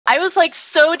I was like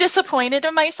so disappointed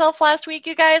in myself last week,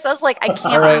 you guys. I was like, I can't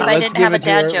believe I didn't have a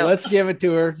dad joke. Let's give it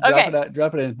to her. Okay.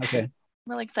 Drop it in. Okay. I'm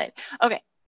really excited. Okay.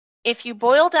 If you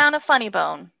boil down a funny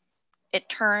bone, it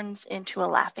turns into a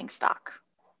laughing stock.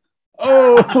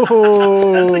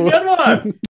 Oh, that's a good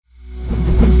one.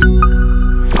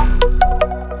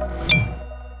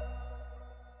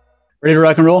 Ready to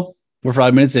rock and roll? We're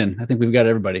 5 minutes in. I think we've got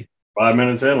everybody. 5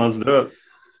 minutes in. Let's do it.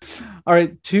 All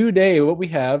right. Today, what we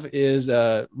have is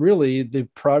really the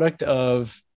product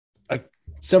of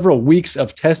several weeks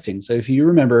of testing. So if you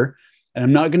remember, and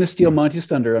I'm not going to steal Monty's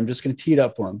thunder, I'm just going to tee it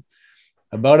up for him.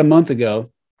 About a month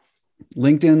ago,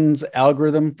 LinkedIn's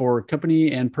algorithm for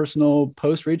company and personal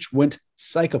post reach went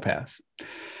psychopath.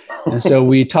 And so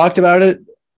we talked about it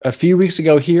a few weeks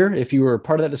ago here. If you were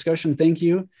part of that discussion, thank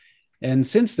you. And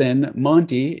since then,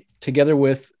 Monty, together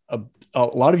with a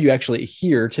lot of you actually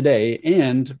here today,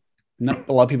 and not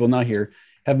a lot of people not here,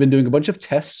 have been doing a bunch of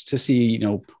tests to see,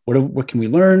 what can we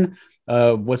learn?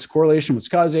 What's correlation? What's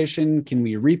causation? Can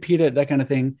we repeat it? That kind of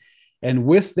thing. And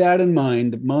with that in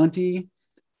mind, Monty,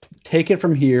 take it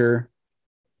from here.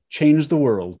 Change the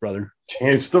world, brother.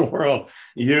 Change the world.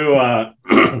 You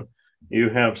you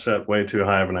have set way too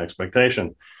high of an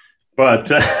expectation, but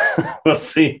we'll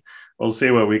see. We'll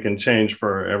see what we can change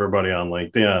for everybody on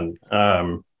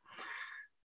LinkedIn.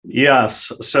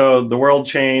 Yes, so the world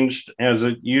changed as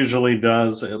it usually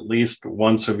does at least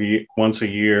once a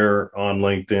year on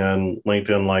LinkedIn.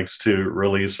 LinkedIn likes to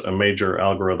release a major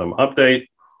algorithm update.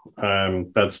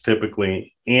 That's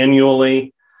typically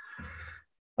annually.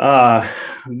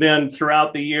 Then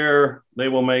throughout the year, they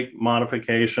will make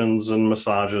modifications and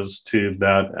massages to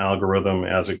that algorithm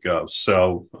as it goes.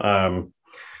 So,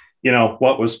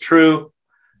 what was true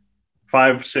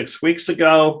 5-6 weeks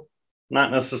ago, not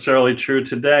necessarily true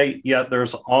today, yet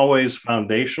there's always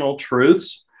foundational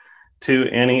truths to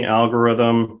any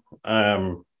algorithm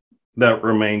that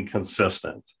remain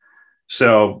consistent.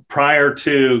 So prior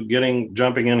to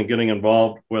jumping in and getting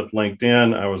involved with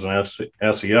LinkedIn, I was an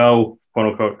SEO, quote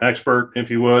unquote, expert,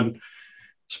 if you would.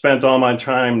 Spent all my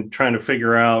time trying to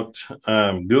figure out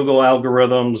Google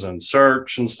algorithms and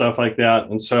search and stuff like that.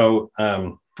 And so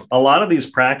a lot of these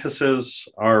practices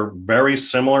are very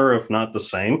similar, if not the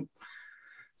same.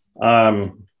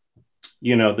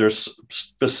 There's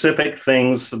specific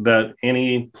things that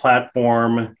any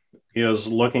platform is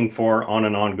looking for on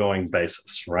an ongoing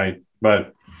basis, right?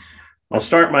 But I'll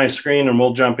start my screen and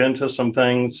we'll jump into some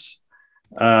things.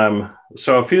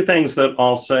 So a few things that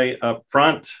I'll say up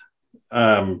front.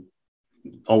 A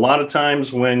lot of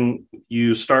times when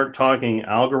you start talking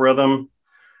algorithm,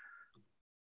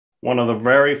 one of the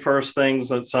very first things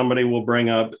that somebody will bring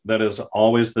up that is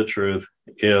always the truth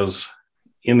is,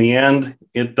 in the end,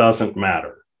 it doesn't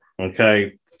matter.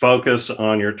 Okay. Focus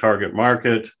on your target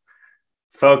market,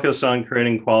 focus on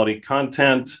creating quality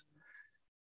content,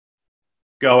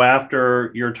 go after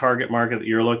your target market that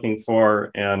you're looking for,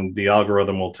 and the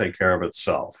algorithm will take care of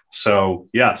itself. So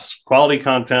yes, quality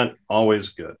content, always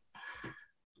good.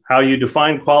 How you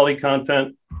define quality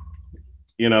content,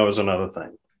 is another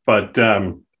thing. But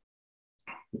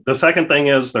the second thing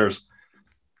is there's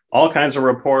all kinds of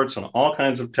reports and all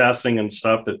kinds of testing and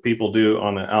stuff that people do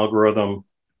on the algorithm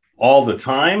all the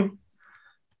time.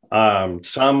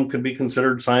 Some could be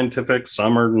considered scientific,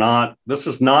 some are not. This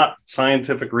is not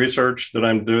scientific research that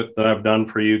I've done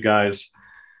for you guys.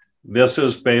 This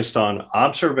is based on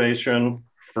observation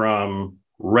from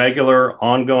regular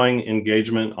ongoing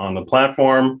engagement on the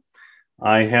platform.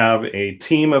 I have a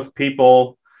team of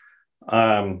people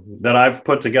that I've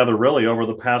put together really over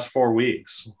the past 4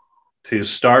 weeks to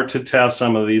start to test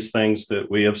some of these things that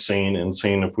we have seen and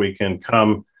seen if we can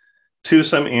come to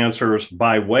some answers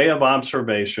by way of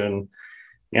observation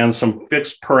and some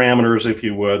fixed parameters, if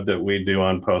you would, that we do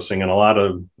on posting. And a lot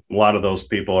of those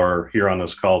people are here on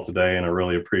this call today, and I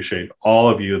really appreciate all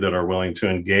of you that are willing to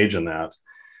engage in that.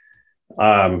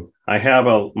 I have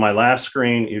my last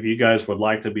screen. If you guys would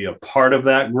like to be a part of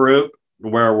that group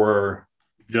where we're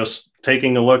just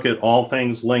taking a look at all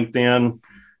things LinkedIn,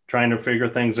 trying to figure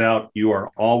things out, you are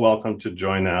all welcome to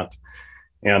join that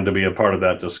and to be a part of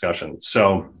that discussion.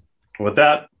 So with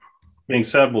that being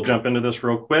said, we'll jump into this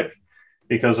real quick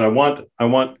because I want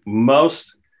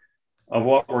most of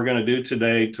what we're going to do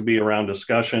today to be around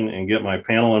discussion and get my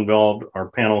panel involved, our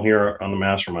panel here on the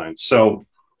Masterminds. So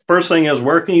first thing is,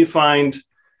 where can you find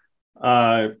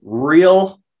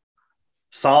real,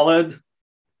 solid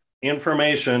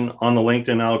information on the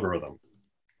LinkedIn algorithm?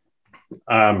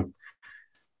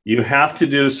 You have to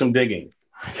do some digging.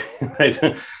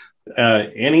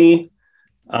 Any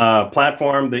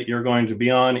platform that you're going to be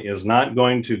on is not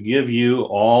going to give you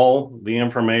all the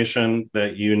information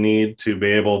that you need to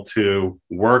be able to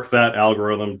work that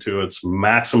algorithm to its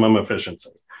maximum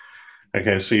efficiency.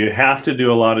 Okay, so you have to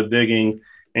do a lot of digging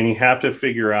and you have to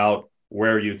figure out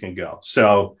where you can go.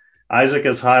 So Isaac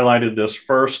has highlighted this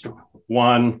first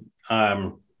one.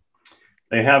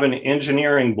 They have an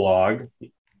engineering blog,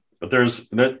 but there's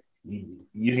that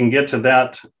you can get to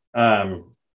that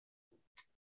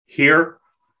here,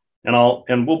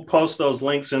 and we'll post those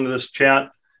links into this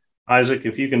chat. Isaac,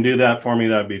 if you can do that for me,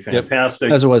 that'd be fantastic.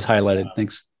 Yep. As it was highlighted.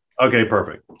 Thanks. Okay,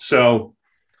 perfect. So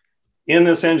in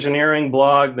this engineering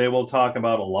blog, they will talk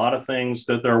about a lot of things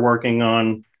that they're working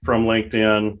on from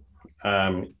LinkedIn.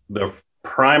 The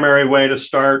primary way to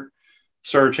start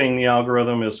searching the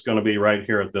algorithm is going to be right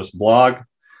here at this blog.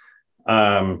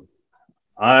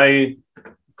 I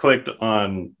clicked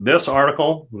on this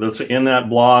article that's in that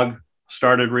blog,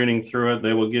 started reading through it.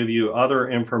 They will give you other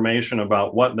information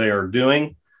about what they are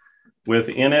doing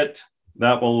within it.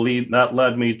 That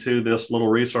led me to this little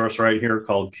resource right here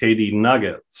called KD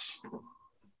Nuggets.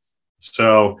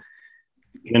 So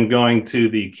in going to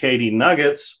the KD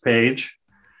Nuggets page,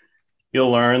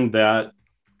 you'll learn that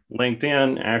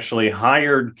LinkedIn actually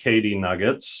hired KD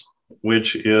Nuggets,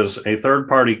 which is a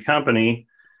third-party company,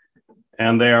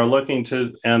 and they are looking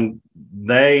to, and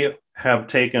they have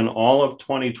taken all of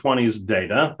 2020's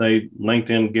data.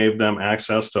 LinkedIn gave them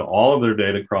access to all of their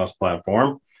data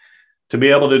cross-platform to be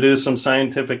able to do some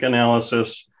scientific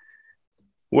analysis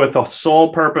with the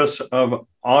sole purpose of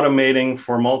automating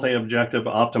for multi-objective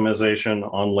optimization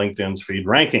on LinkedIn's feed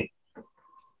ranking.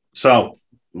 So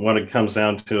what it comes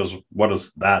down to is, what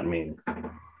does that mean?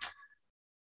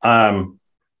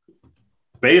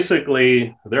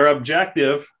 Basically, their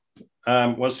objective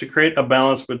was to create a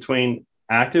balance between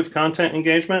active content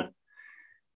engagement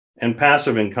and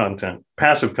passive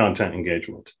content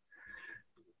engagement.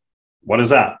 What is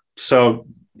that? So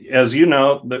as you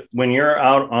know, that when you're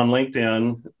out on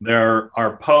LinkedIn, there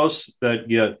are posts that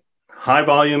get high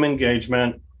volume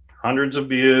engagement, hundreds of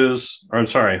views,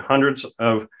 hundreds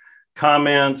of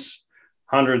comments,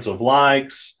 hundreds of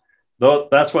likes.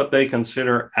 That's what they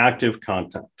consider active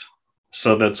content.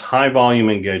 So that's high volume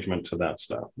engagement to that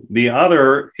stuff. The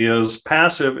other is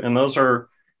passive, and those are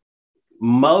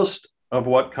most of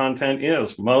what content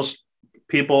is. Most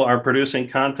people are producing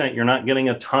content. You're not getting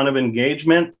a ton of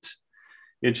engagement.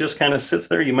 It just kind of sits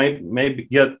there. You may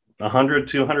get 100,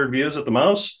 200 views at the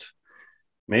most,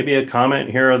 maybe a comment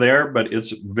here or there, but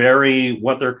it's very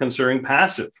what they're considering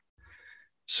passive.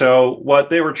 So what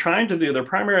they were trying to do, their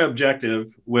primary objective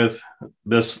with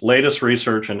this latest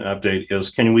research and update is,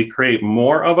 can we create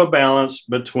more of a balance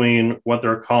between what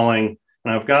they're calling,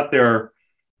 and I've got their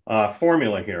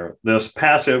formula here, this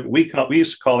passive, we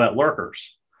used to call that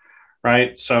lurkers,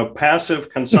 right? So passive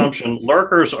consumption,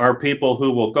 lurkers are people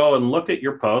who will go and look at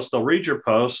your post, they'll read your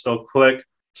post, they'll click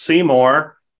see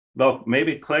more, they'll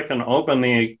maybe click and open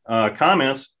the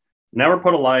comments, never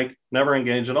put a like, never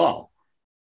engage at all.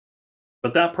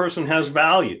 But that person has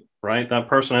value, right? That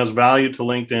person has value to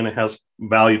LinkedIn, it has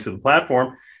value to the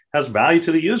platform, has value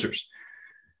to the users.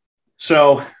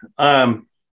 So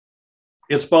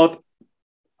it's both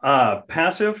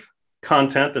passive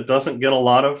content that doesn't get a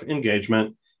lot of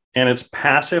engagement, and it's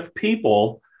passive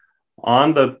people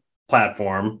on the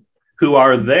platform who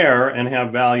are there and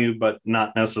have value, but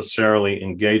not necessarily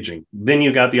engaging. Then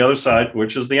you got the other side,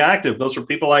 which is the active. Those are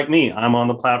people like me. I'm on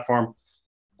the platform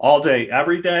all day,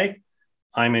 every day.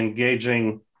 I'm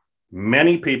engaging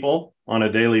many people on a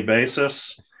daily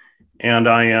basis, and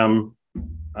I am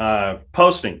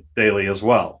posting daily as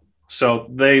well. So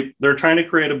they're trying to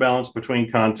create a balance between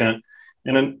content.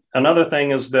 And another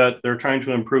thing is that they're trying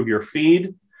to improve your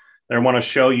feed. They want to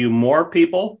show you more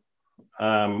people,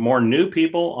 more new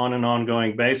people on an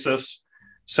ongoing basis.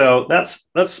 So that's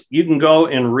you can go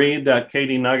and read that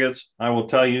KD Nuggets. I will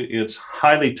tell you, it's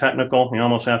highly technical. You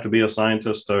almost have to be a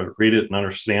scientist to read it and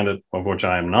understand it, of which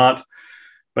I am not.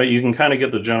 But you can kind of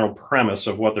get the general premise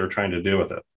of what they're trying to do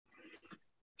with it.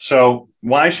 So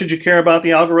why should you care about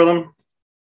the algorithm?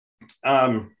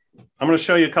 I'm going to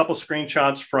show you a couple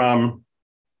screenshots from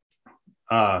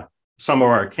some of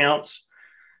our accounts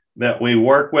that we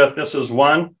work with. This is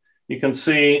one. You can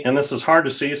see, and this is hard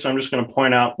to see, so I'm just going to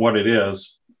point out what it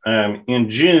is. In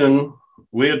June,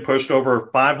 we had pushed over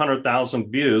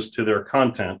 500,000 views to their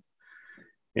content.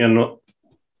 At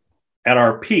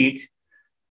our peak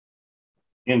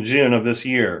in June of this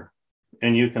year.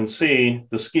 And you can see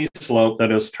the ski slope that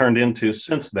has turned into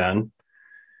since then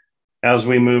as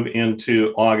we move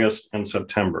into August and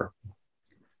September.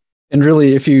 And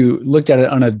really, if you looked at it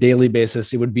on a daily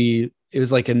basis, it would be it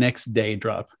was like a next day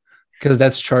drop, because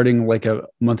that's charting like a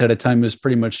month at a time. It was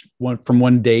pretty much from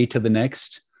one day to the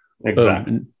next.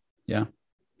 Exactly. And, yeah.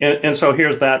 And so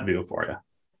here's that view for you,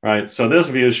 right? So this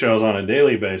view shows on a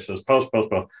daily basis, post.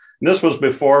 And this was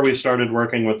before we started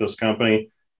working with this company.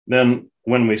 Then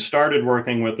when we started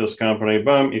working with this company,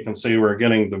 boom, you can see we're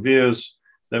getting the views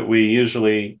that we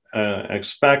usually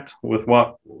expect with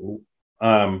what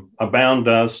Abound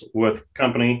does with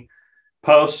company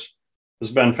posts.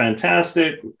 Has been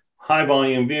fantastic, high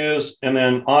volume views. And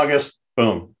then August,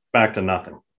 boom, back to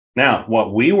nothing. Now,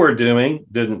 what we were doing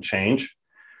didn't change.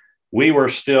 We were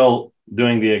still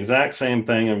doing the exact same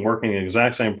thing and working the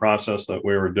exact same process that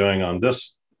we were doing on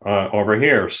this over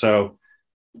here. So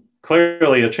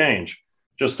clearly a change.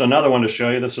 Just another one to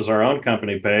show you. This is our own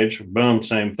company page. Boom,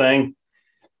 same thing.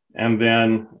 And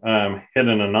then hit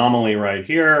an anomaly right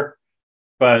here,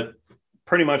 but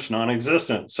pretty much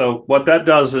non-existent. So what that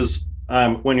does is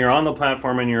when you're on the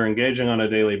platform and you're engaging on a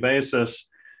daily basis,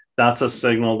 that's a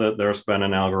signal that there's been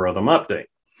an algorithm update.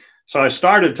 So I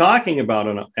started talking about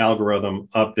an algorithm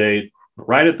update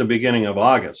right at the beginning of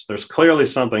August. There's clearly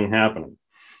something happening.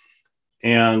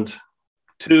 And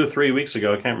 2-3 weeks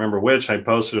ago, I can't remember which, I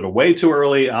posted a way too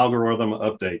early algorithm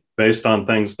update based on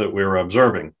things that we were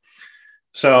observing.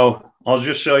 So I'll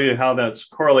just show you how that's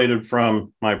correlated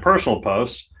from my personal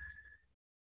posts.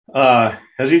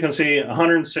 As you can see,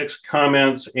 106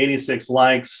 comments, 86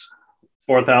 likes,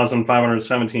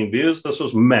 4,517 views. This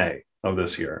was May of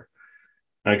this year.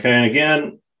 Okay, and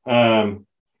again,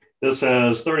 this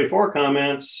has 34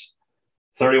 comments,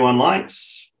 31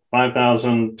 likes,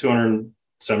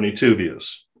 5,272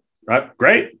 views. Right,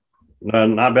 great,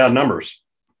 not bad numbers.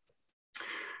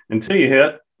 Until you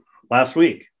hit last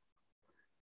week.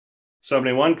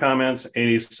 71 comments,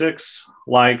 86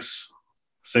 likes,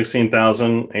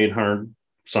 16,800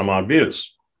 some odd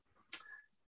views.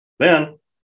 Then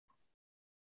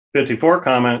 54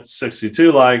 comments,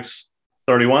 62 likes,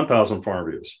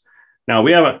 31,400 views. Now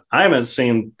I haven't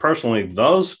seen personally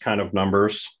those kind of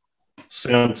numbers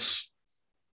since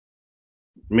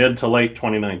mid to late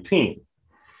 2019.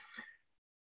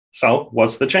 So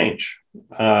what's the change?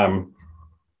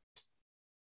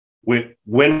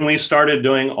 When we started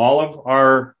doing all of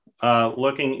our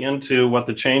looking into what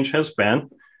the change has been,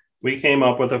 we came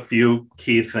up with a few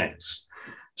key things.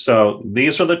 So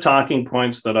these are the talking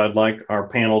points that I'd like our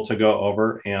panel to go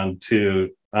over and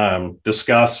to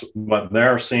discuss what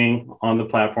they're seeing on the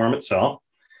platform itself.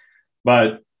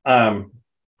 But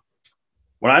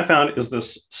what I found is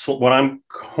this, what I'm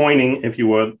coining, if you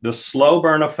would, the slow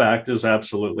burn effect is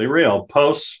absolutely real.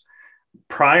 Posts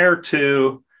prior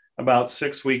to about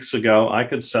 6 weeks ago, I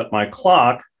could set my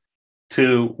clock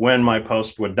to when my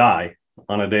post would die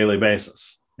on a daily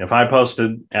basis. If I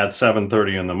posted at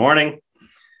 7:30 in the morning,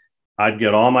 I'd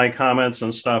get all my comments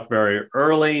and stuff very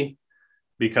early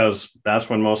because that's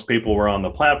when most people were on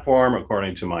the platform,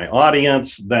 according to my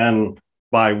audience. Then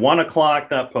by 1 o'clock,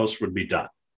 that post would be done.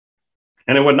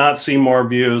 And it would not see more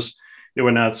views. It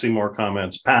would not see more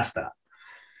comments past that.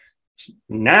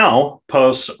 Now,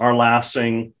 posts are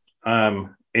lasting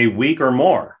a week or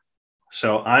more.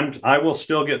 So I will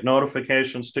still get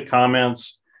notifications to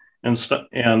comments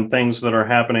and things that are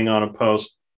happening on a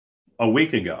post a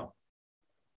week ago.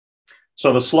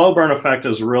 So the slow burn effect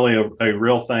is really a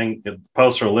real thing.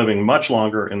 Posts are living much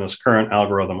longer in this current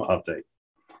algorithm update.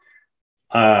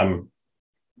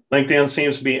 LinkedIn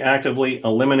seems to be actively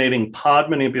eliminating pod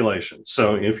manipulation.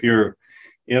 So if you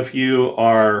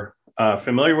are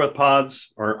familiar with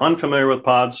pods or unfamiliar with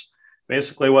pods,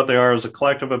 basically what they are is a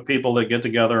collective of people that get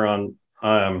together on,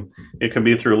 it could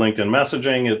be through LinkedIn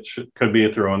messaging. It could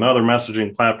be through another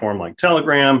messaging platform like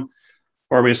Telegram,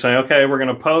 where we say, okay, we're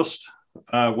going to post,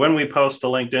 when we post to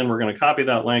LinkedIn, we're going to copy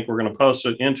that link. We're going to post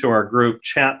it into our group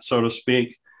chat, so to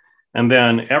speak. And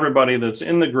then everybody that's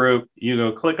in the group, you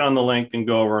go click on the link and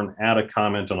go over and add a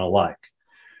comment and a like.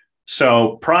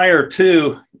 So prior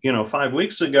to, 5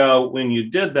 weeks ago, when you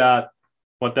did that,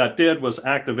 what that did was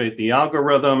activate the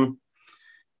algorithm.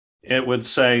 It would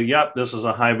say, yep, this is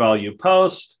a high value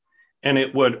post, and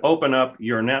it would open up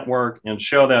your network and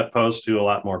show that post to a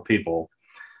lot more people.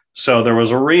 So there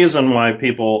was a reason why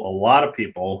a lot of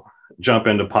people jump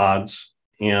into pods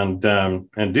and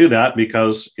do that,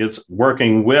 because it's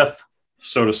working with,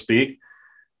 so to speak,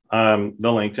 the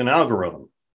LinkedIn algorithm.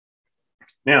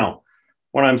 Now,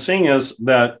 what I'm seeing is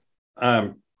that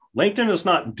LinkedIn is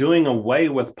not doing away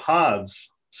with pods,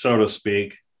 so to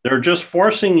speak. They're just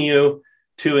forcing you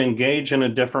to engage in a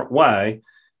different way,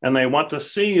 and they want to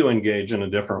see you engage in a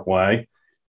different way.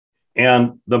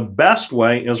 And the best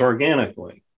way is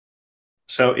organically.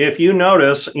 So if you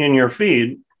notice in your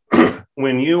feed,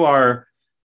 when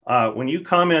you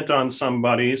comment on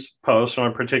somebody's post on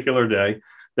a particular day,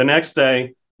 the next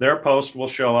day their post will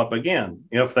show up again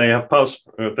if they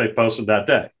posted that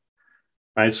day.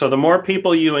 Right. So the more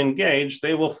people you engage,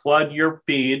 they will flood your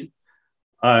feed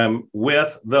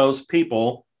with those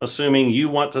people, assuming you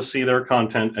want to see their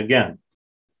content again.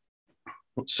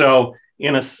 So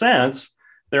in a sense,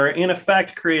 they're in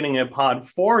effect creating a pod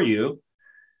for you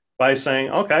by saying,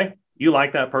 okay, you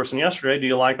like that person yesterday. Do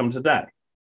you like them today?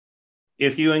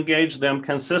 If you engage them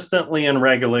consistently and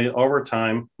regularly over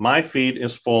time, my feed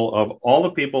is full of all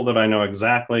the people that I know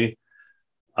exactly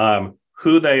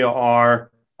who they are.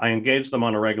 I engage them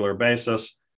on a regular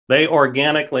basis. They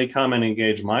organically come and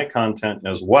engage my content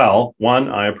as well. One,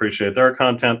 I appreciate their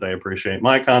content. They appreciate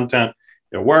my content.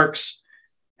 It works.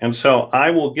 And so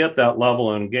I will get that level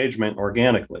of engagement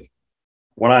organically.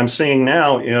 What I'm seeing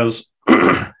now is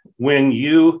when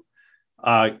you,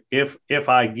 if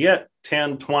I get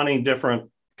 10, 20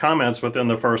 different comments within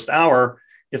the first hour,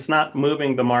 it's not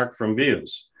moving the mark from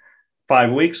views.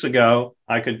 5 weeks ago,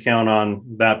 I could count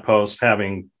on that post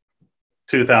having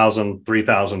 2,000,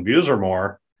 3,000 views or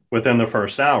more within the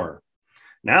first hour.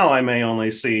 Now I may only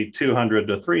see 200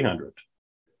 to 300,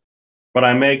 but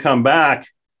I may come back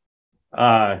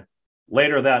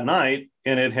later that night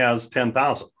and it has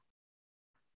 10,000.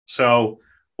 So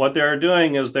what they're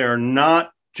doing is they're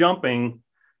not jumping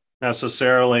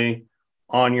necessarily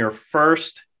on your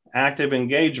first active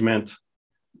engagement.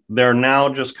 They're now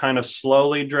just kind of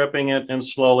slowly dripping it and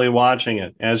slowly watching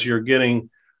it as you're getting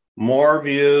more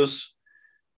views,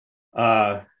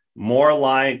 more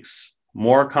likes,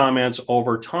 more comments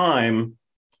over time.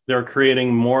 They're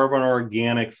creating more of an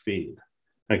organic feed.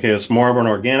 Okay, it's more of an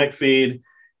organic feed.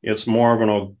 It's more of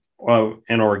an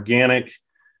organic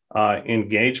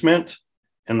engagement.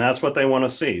 And that's what they want to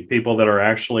see. People that are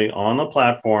actually on the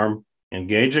platform,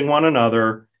 engaging one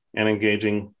another and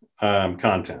engaging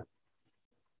content.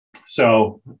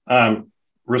 So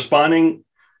responding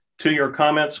to your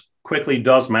comments quickly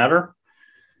does matter.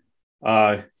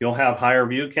 You'll have higher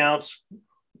view counts.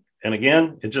 And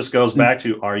again, it just goes back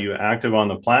to, are you active on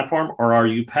the platform or are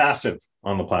you passive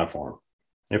on the platform?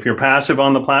 If you're passive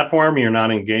on the platform, you're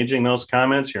not engaging those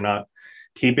comments, you're not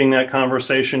keeping that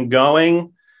conversation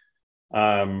going,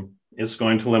 it's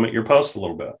going to limit your post a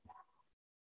little bit.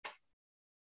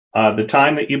 The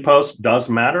time that you post does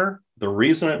matter. The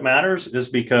reason it matters is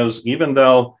because even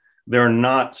though they're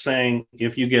not saying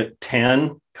if you get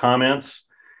 10 comments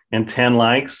and 10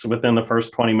 likes within the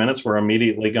first 20 minutes, we're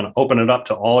immediately going to open it up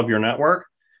to all of your network,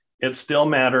 it still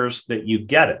matters that you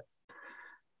get it.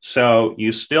 So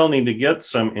you still need to get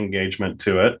some engagement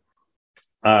to it.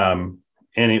 The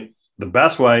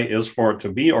best way is for it to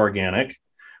be organic.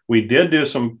 We did do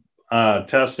some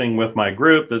testing with my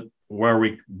group where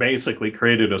we basically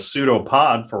created a pseudo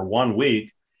pod for 1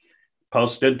 week.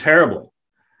 Post did terribly.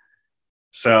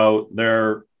 So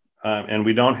and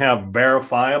we don't have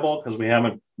verifiable because we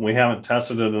haven't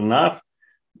tested it enough,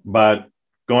 but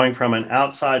going from an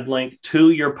outside link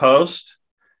to your post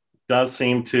does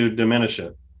seem to diminish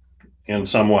it in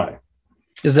some way.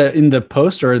 Is that in the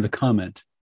post or in the comment?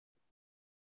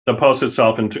 The post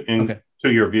itself to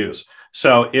your views.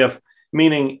 So if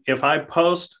I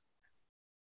post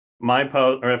my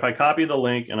post, or if I copy the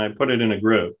link and I put it in a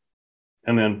group,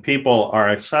 and then people are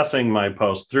accessing my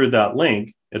post through that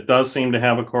link, it does seem to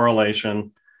have a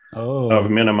correlation of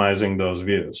minimizing those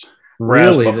views.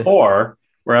 Whereas before,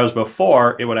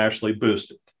 it would actually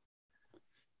boost it.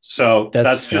 So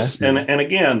that's just, and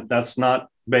again, that's not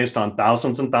based on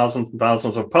thousands and thousands and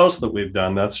thousands of posts that we've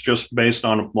done. That's just based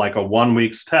on like a 1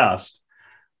 week's test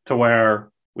to where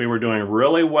we were doing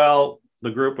really well. The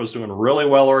group was doing really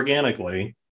well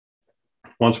organically.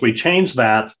 Once we changed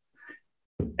that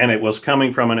and it was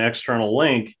coming from an external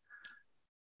link,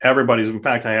 in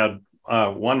fact, I had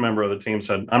one member of the team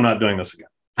said, I'm not doing this again.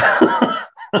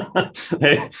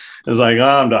 It's like, oh,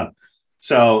 I'm done.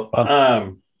 So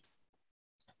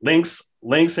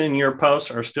links in your posts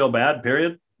are still bad,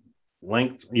 period.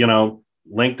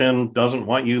 LinkedIn doesn't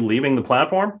want you leaving the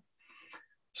platform.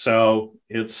 So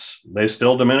they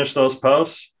still diminish those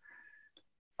posts.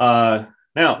 Now,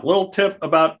 a little tip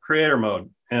about creator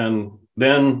mode, and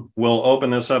then we'll open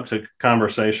this up to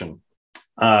conversation.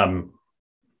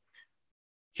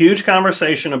 Huge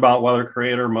conversation about whether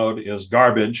creator mode is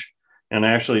garbage and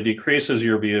actually decreases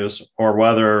your views or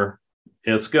whether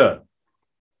it's good.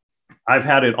 I've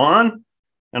had it on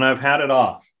and I've had it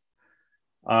off.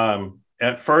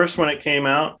 At first, when it came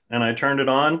out and I turned it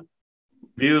on,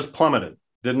 views plummeted,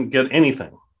 didn't get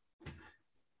anything.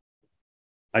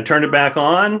 I turned it back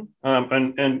on.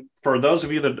 And for those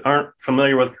of you that aren't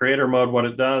familiar with creator mode, what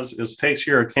it does is takes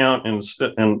your account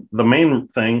and the main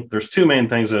thing, there's two main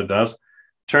things that it does,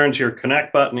 turns your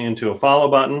connect button into a follow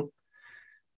button.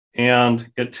 And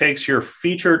it takes your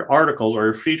featured articles or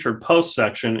your featured post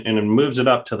section and it moves it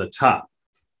up to the top.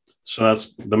 So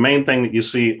that's the main thing that you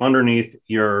see underneath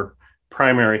your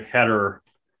primary header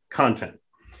content.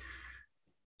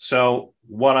 So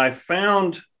what I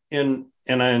found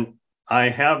I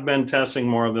have been testing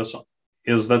more of this,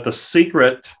 is that the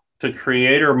secret to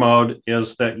creator mode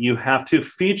is that you have to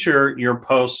feature your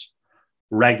posts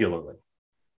regularly.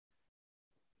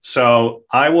 So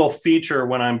I will feature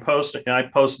when I'm posting, I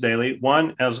post daily.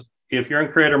 One, as if you're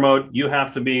in creator mode, you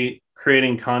have to be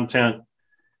creating content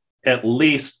at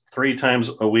least 3 times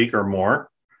a week or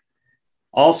more.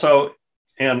 Also,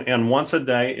 and once a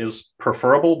day is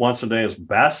preferable. Once a day is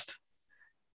best.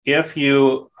 If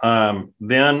you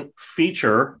then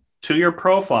feature to your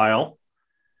profile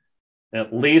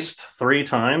at least 3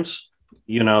 times,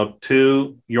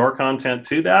 to your content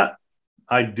to that,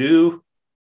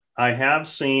 I have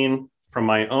seen from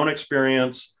my own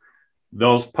experience,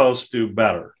 those posts do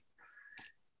better.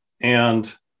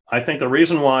 And I think the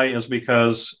reason why is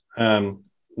because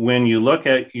when you look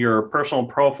at your personal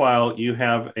profile, you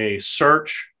have a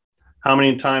search, how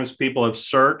many times people have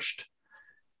searched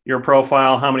your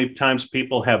profile, how many times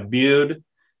people have viewed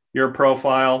your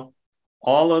profile.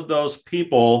 All of those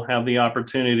people have the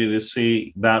opportunity to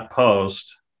see that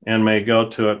post and may go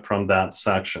to it from that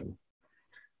section.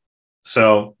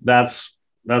 So that's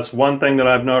one thing that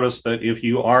I've noticed, that if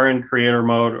you are in creator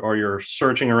mode or you're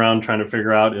searching around trying to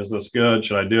figure out, is this good?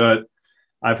 Should I do it?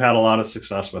 I've had a lot of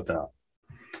success with that.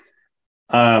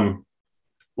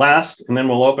 Last, and then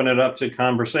we'll open it up to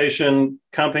conversation.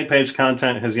 Company page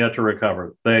content has yet to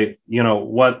recover.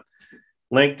 What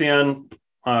LinkedIn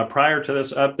prior to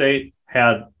this update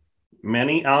had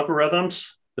many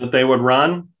algorithms that they would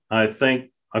run. I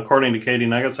think, according to Katie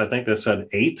Nuggets, I think they said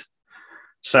 8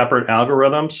 separate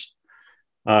algorithms.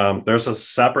 There's a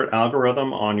separate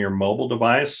algorithm on your mobile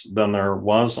device than there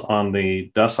was on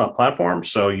the desktop platform.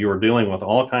 So you were dealing with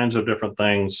all kinds of different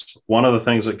things. One of the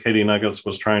things that Katie Nuggets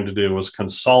was trying to do was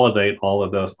consolidate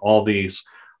all these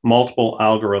multiple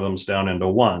algorithms down into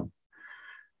one.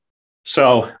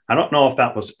 So I don't know if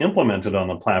that was implemented on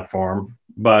the platform,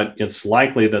 but it's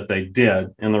likely that they did.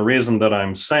 And the reason that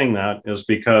I'm saying that is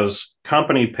because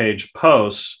company page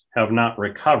posts have not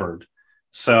recovered.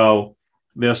 So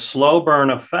this slow burn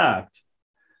effect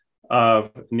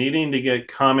of needing to get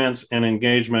comments and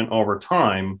engagement over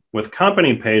time with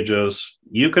company pages,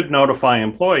 you could notify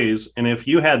employees. And if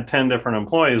you had 10 different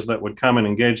employees that would come and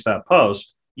engage that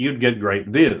post, you'd get great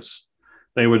views.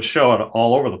 They would show it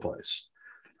all over the place.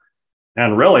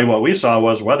 And really what we saw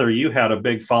was whether you had a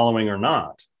big following or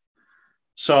not.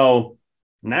 So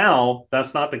now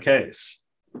that's not the case.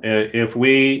 If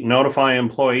we notify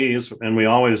employees, and we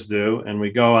always do, and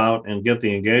we go out and get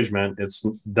the engagement, it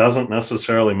doesn't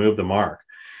necessarily move the mark.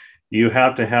 You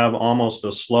have to have almost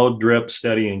a slow drip,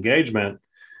 steady engagement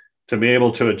to be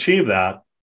able to achieve that.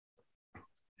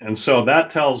 And so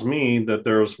that tells me that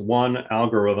there's one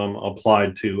algorithm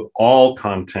applied to all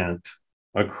content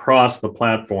across the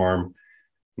platform,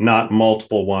 not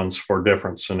multiple ones for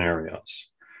different scenarios.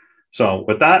 So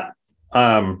with that,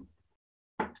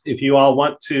 if you all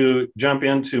want to jump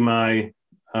into my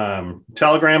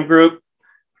Telegram group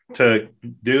to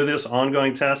do this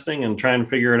ongoing testing and try and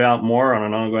figure it out more on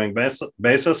an ongoing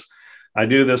basis, I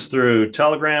do this through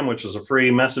Telegram, which is a free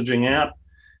messaging app.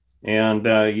 And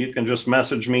you can just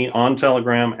message me on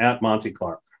Telegram at Monty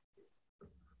Clark.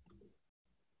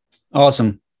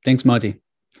 Awesome. Thanks, Monty.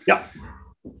 Yeah.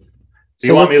 Do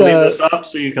you want me to leave this up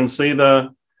so you can see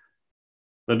the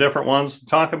different ones to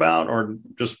talk about, or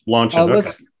just launch it? Okay.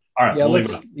 All right.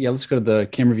 Let's go to the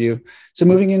camera view. So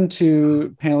moving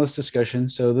into panelist discussion.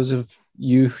 So those of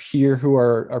you here who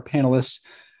are our panelists,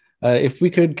 if we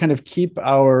could kind of keep it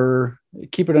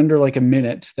under like a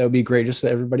minute, that would be great, just so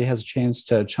everybody has a chance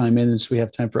to chime in and so we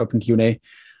have time for open Q&A.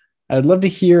 I'd love to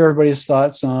hear everybody's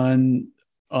thoughts on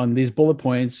these bullet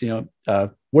points.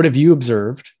 What have you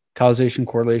observed? Causation,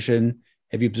 correlation.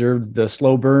 Have you observed the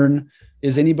slow burn?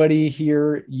 Is anybody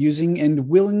here using and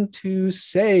willing to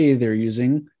say they're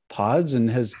using pods? And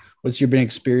what's your been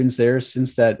experience there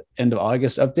since that end of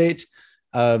August update?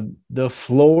 The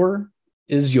floor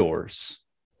is yours.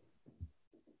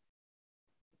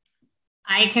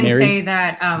 I can say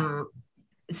that,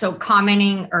 so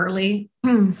commenting early,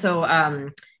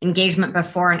 so engagement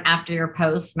before and after your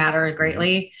posts matter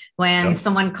greatly. When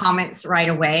someone comments right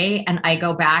away and I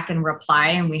go back and reply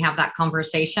and we have that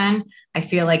conversation, I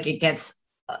feel like it gets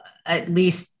at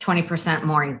least 20%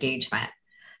 more engagement.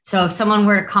 So if someone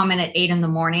were to comment at 8 in the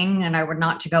morning and I were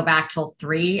not to go back till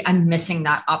 3, I'm missing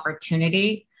that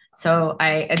opportunity. So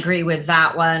I agree with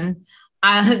that one.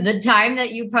 The time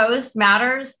that you post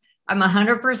matters. I'm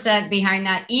 100% behind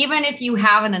that. Even if you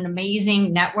have an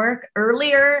amazing network,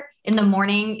 earlier in the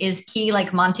morning is key,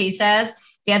 like Monty says.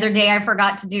 The other day I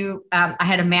forgot to do, I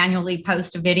had to manually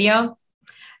post a video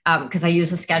because I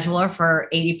use a scheduler for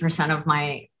 80% of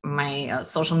my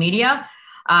social media.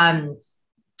 And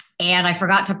I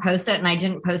forgot to post it, and I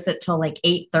didn't post it till like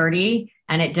 8:30,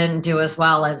 and it didn't do as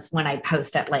well as when I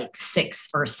post at like 6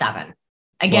 or 7.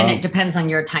 Again, It depends on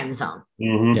your time zone.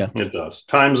 Mm-hmm. Yeah, it does.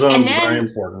 Time zone is very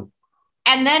important.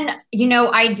 And then,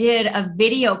 I did a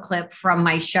video clip from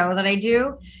my show that I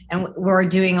do, and we're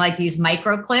doing like these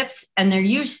micro clips, and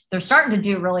they're starting to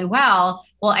do really well.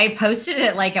 Well, I posted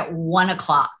it like at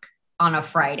 1:00 on a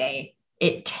Friday.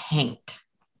 It tanked.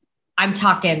 I'm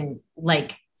talking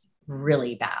like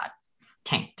really bad,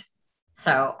 tanked.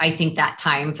 So I think that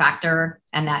time factor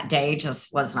and that day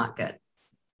just was not good.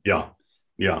 Yeah.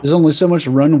 There's only so much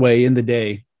runway in the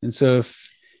day. And so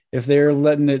if they're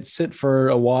letting it sit for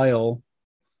a while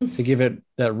to give it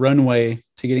that runway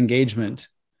to get engagement,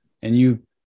 and you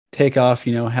take off,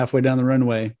 halfway down the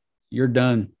runway, you're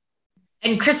done.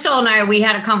 And Crystal and I, we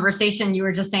had a conversation. You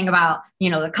were just saying about,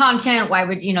 the content. Why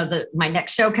would, my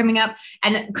next show coming up?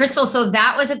 And Crystal, so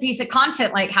that was a piece of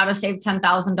content, like how to save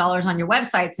 $10,000 on your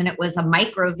websites. And it was a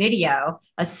micro video,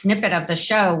 a snippet of the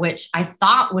show, which I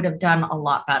thought would have done a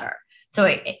lot better. So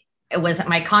it wasn't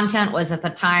my content was at the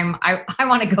time. I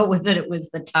want to go with it. It was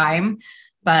the time,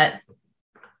 but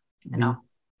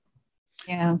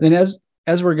Yeah. Then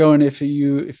as we're going, if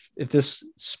this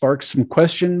sparks some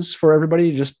questions for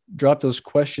everybody, just drop those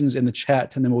questions in the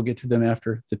chat, and then we'll get to them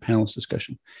after the panelist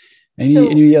discussion.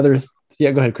 Any other?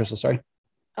 Yeah, go ahead, Crystal. Sorry.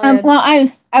 Well,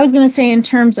 I was going to say, in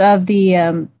terms of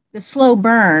the slow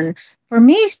burn, for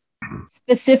me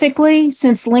specifically,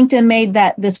 since LinkedIn made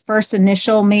this first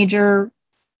initial major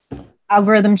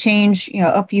algorithm change,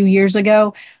 a few years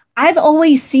ago, I've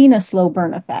always seen a slow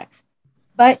burn effect,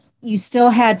 but you still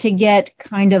had to get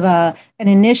kind of an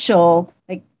initial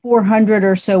like 400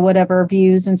 or so whatever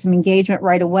views and some engagement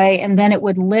right away, and then it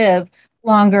would live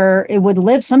longer. It would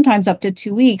live sometimes up to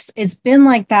 2 weeks. It's been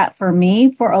like that for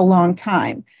me for a long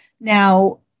time.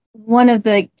 Now, one of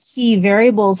the key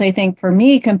variables, I think, for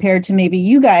me compared to maybe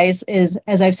you guys is,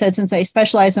 as I've said, since I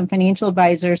specialize in financial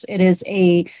advisors, it is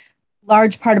a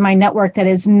large part of my network that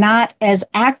is not as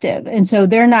active. And so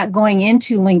they're not going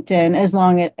into LinkedIn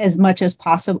as much as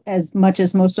possible, as much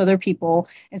as most other people.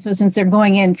 And so since they're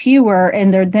going in fewer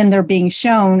and they're being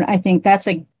shown, I think that's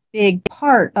a big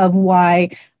part of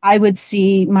why I would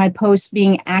see my posts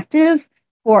being active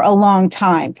for a long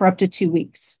time, for up to 2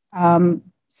 weeks.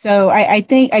 So I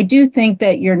do think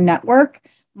that your network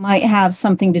might have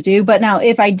something to do. But now,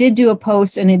 if I did do a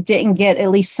post and it didn't get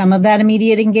at least some of that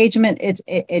immediate engagement,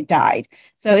 it died.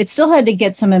 So it still had to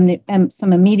get some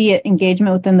immediate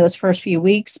engagement within those first few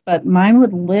weeks. But mine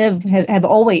would have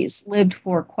always lived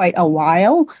for quite a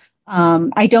while.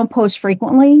 I don't post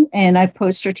frequently, and I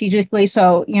post strategically.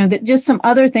 So just some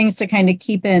other things to kind of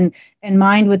keep in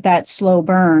mind with that slow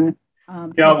burn.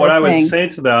 What I'd say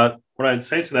to that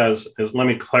is let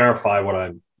me clarify what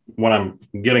I'm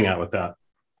getting at with that.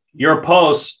 Your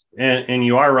posts, and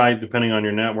you are right, depending on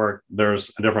your network,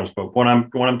 there's a difference. But what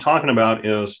I'm talking about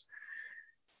is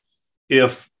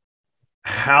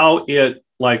how it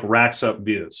like racks up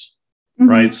views, mm-hmm.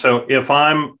 right? So if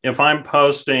I'm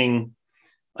posting,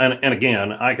 and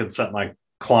again, I could set my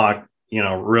clock,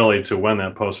 really to when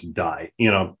that post would die,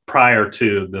 prior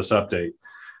to this update.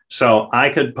 So I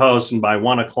could post, and by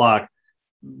 1:00,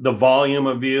 the volume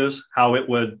of views, how it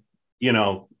would,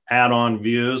 add on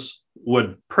views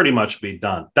would pretty much be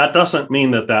done. That doesn't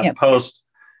mean that yep. post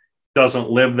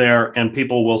doesn't live there and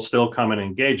people will still come and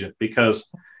engage it, because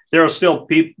there'll still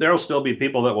be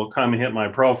people that will come and hit my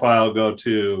profile, go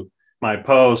to my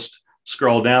post,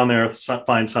 scroll down there,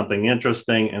 find something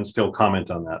interesting, and still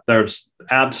comment on that. That's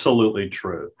absolutely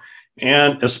true.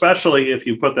 And especially if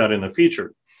you put that in the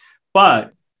feature.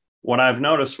 But what I've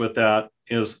noticed with that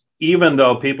is, even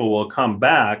though people will come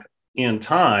back in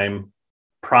time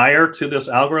prior to this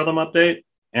algorithm update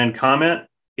and comment,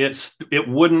 it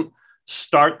wouldn't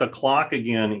start the clock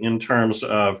again in terms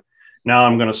of, now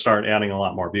I'm going to start adding a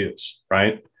lot more views,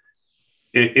 right?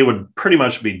 It would pretty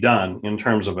much be done in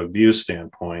terms of a view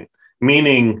standpoint,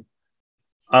 meaning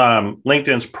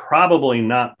LinkedIn's probably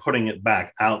not putting it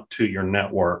back out to your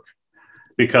network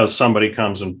because somebody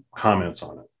comes and comments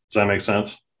on it. Does that make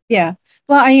sense? Yeah.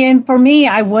 Well, and for me,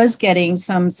 I was getting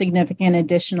some significant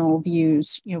additional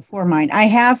views, for mine. I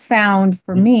have found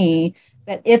for me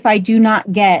that if I do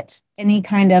not get any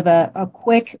kind of a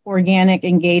quick organic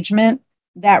engagement,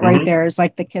 that right there is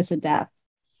like the kiss of death.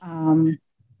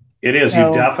 It is.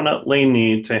 You definitely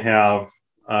need to have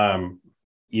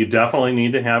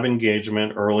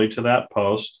engagement early to that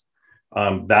post.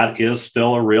 That is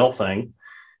still a real thing.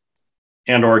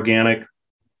 And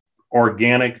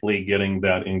organically getting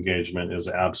that engagement is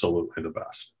absolutely the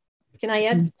best. Can I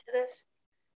add to this?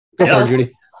 Go for it,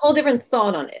 Judy. Whole different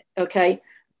thought on it. Okay.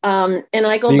 And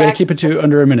I go you back. You got to keep it to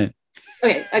under a minute.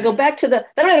 Okay. I go back to the,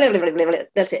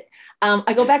 that's it.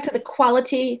 I go back to the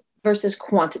quality versus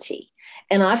quantity.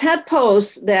 And I've had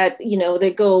posts that,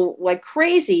 they go like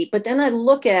crazy, but then I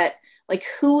look at like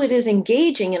who it is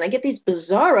engaging, and I get these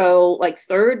bizarro, like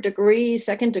third degree,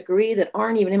 second degree that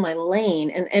aren't even in my lane.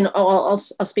 And I'll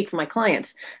speak for my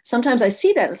clients. Sometimes I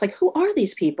see that. It's like, who are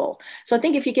these people? So I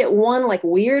think if you get one like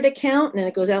weird account and then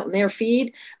it goes out in their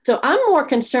feed. So I'm more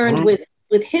concerned with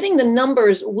hitting the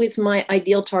numbers with my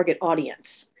ideal target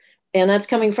audience. And that's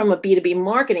coming from a B2B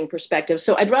marketing perspective.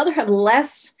 So I'd rather have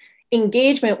less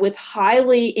engagement with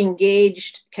highly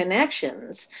engaged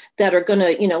connections that are going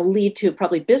to, lead to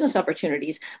probably business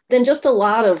opportunities than just a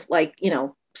lot of like,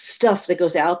 stuff that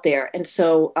goes out there. And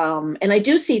so, and I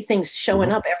do see things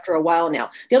showing up after a while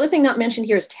now. The other thing not mentioned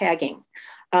here is tagging.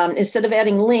 Instead of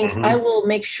adding links, I will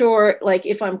make sure, like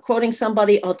if I'm quoting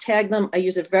somebody, I'll tag them. I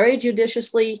use it very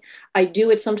judiciously. I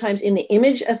do it sometimes in the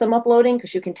image as I'm uploading,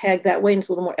 because you can tag that way and it's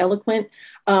a little more eloquent.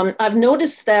 I've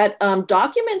noticed that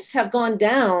documents have gone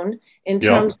down in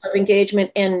terms of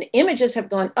engagement and images have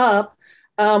gone up.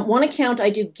 One account, I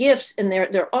do GIFs and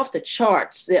they're off the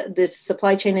charts. This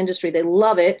supply chain industry, they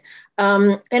love it.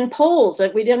 And polls,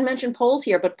 like we didn't mention polls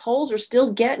here, but polls are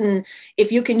still getting,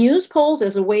 if you can use polls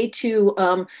as a way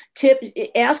to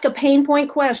ask a pain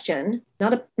point question,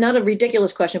 not a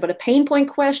ridiculous question, but a pain point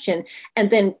question,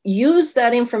 and then use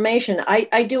that information.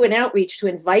 I do an outreach to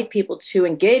invite people to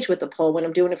engage with the poll when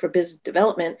I'm doing it for business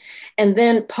development, and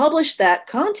then publish that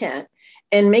content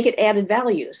and make it added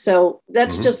value. So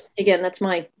that's just, again, that's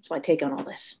my take on all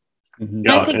this. Can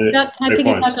I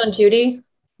piggyback on Judy?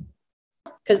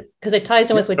 Because it ties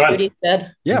in with what Judy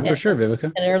said. Yeah, for sure,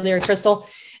 Vivica. And earlier, Crystal.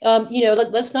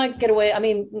 Let's not get away. I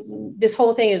mean, this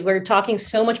whole thing is we're talking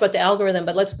so much about the algorithm,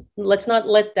 but let's not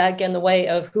let that get in the way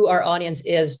of who our audience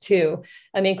is too.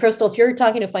 I mean, Crystal, if you're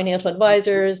talking to financial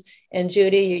advisors, and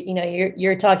Judy,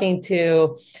 you're talking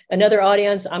to another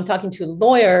audience. I'm talking to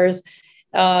lawyers.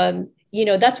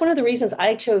 That's one of the reasons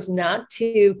I chose not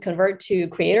to convert to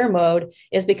creator mode,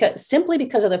 is simply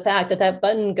because of the fact that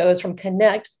button goes from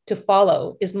connect to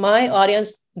follow. Is my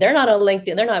audience, they're not on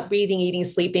LinkedIn. They're not breathing, eating,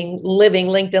 sleeping, living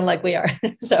LinkedIn like we are.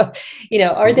 So,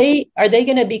 are they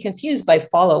going to be confused by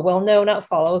follow? Well, no, not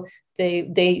follow.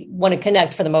 They want to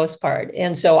connect for the most part.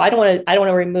 And so I don't want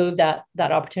to remove that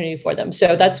opportunity for them.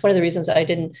 So that's one of the reasons I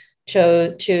didn't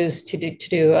choose to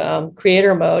do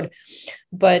creator mode.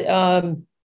 But,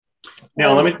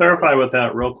 now, let me clarify with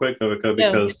that real quick, Vivica,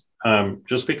 because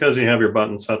just because you have your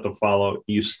button set to follow,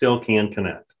 you still can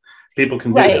connect. People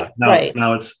can do that.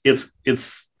 Now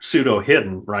it's pseudo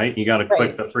hidden, right? You got to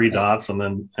click the three dots and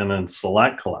then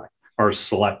select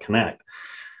connect.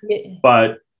 Yeah.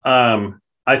 But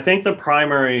I think the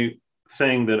primary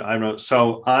thing that I know,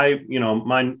 so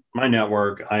my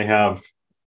network, I have,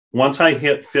 once I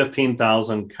hit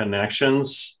 15,000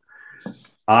 connections,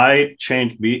 I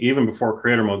changed, even before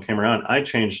creator mode came around, I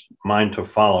changed mine to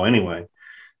follow anyway,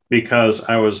 because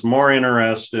I was more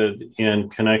interested in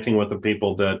connecting with the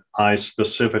people that I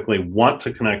specifically want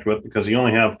to connect with, because you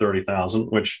only have 30,000,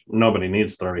 which nobody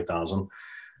needs 30,000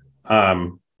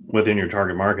 within your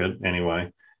target market anyway.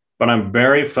 But I'm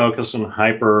very focused and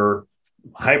hyper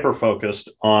focused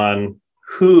on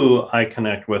who I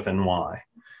connect with and why.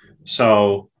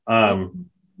 So,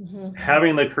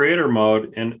 having the creator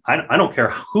mode, and I don't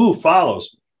care who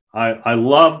follows. I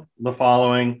love the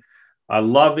following. I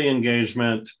love the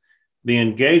engagement. The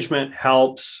engagement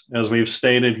helps, as we've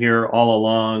stated here all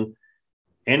along.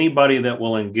 Anybody that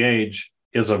will engage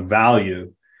is of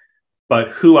value, but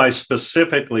who I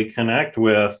specifically connect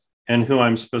with and who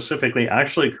I'm specifically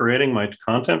actually creating my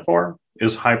content for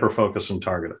is hyper-focused and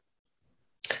targeted.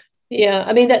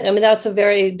 Yeah, that's a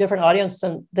very different audience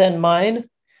than mine.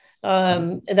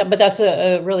 But that's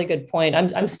a really good point.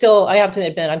 I'm still, I have to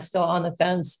admit, I'm still on the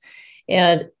fence,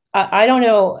 and I don't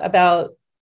know about,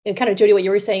 and kind of Judy, what you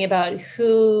were saying about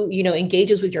who,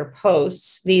 engages with your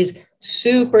posts, these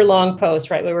super long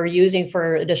posts, right? Where we're using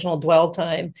for additional dwell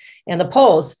time, and the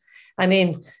polls. I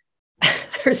mean,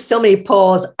 there's so many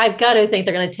polls. I've got to think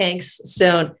they're going to tank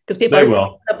soon because people are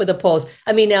still up with the polls.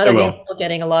 I mean, now they're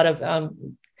getting a lot of,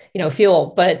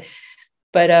 fuel, but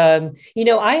I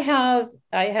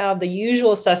have the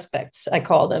usual suspects, I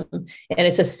call them, and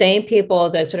it's the same people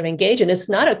that sort of engage. And it's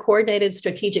not a coordinated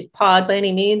strategic pod by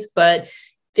any means, but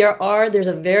there's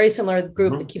a very similar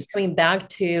group that keeps coming back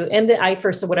to, and that I,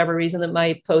 for whatever reason, that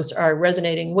my posts are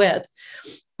resonating with.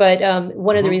 But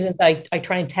one of the reasons I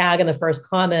try and tag in the first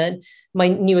comment my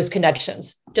newest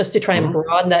connections, just to try and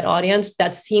broaden that audience.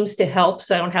 That seems to help.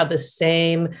 So I don't have the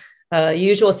same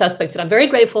usual suspects that I'm very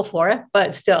grateful for,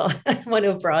 but still I want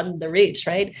to broaden the reach,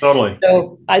 right? Totally.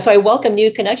 So I welcome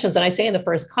new connections. And I say in the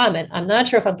first comment, I'm not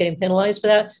sure if I'm getting penalized for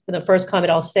that. But the first comment,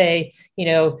 I'll say,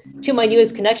 to my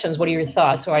newest connections, what are your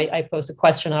thoughts? So I post a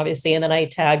question, obviously, and then I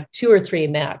tag 2 or 3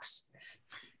 max.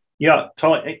 Yeah,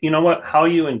 totally. You know what? How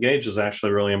you engage is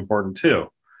actually really important too.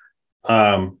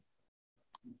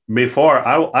 Before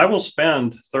I will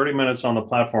spend 30 minutes on the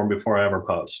platform before I ever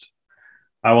post.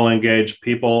 I will engage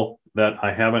people that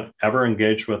I haven't ever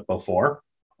engaged with before.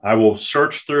 I will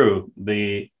search through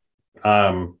through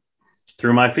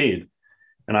my feed,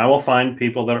 and I will find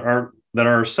people that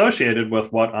are associated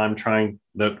with what I'm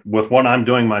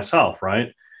doing myself,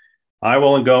 right? I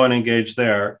will go and engage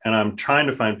there, and I'm trying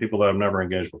to find people that I've never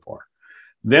engaged before.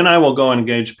 Then I will go and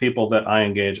engage people that I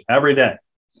engage every day,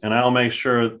 and I'll make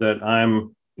sure that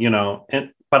I'm,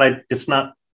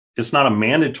 it's not a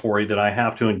mandatory that I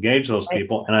have to engage those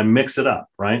people, and I mix it up,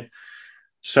 right?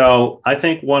 So I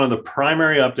think one of the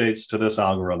primary updates to this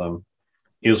algorithm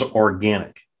is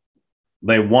organic.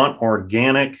 They want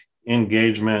organic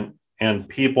engagement and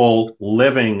people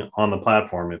living on the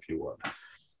platform, if you would.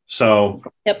 So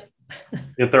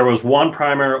if there was one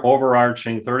primary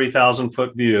overarching 30,000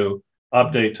 foot view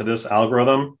update to this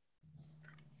algorithm,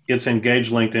 it's engage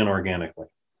LinkedIn organically.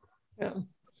 Yeah.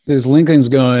 Because LinkedIn's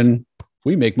going,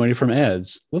 we make money from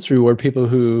ads. Let's reward people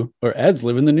who are ads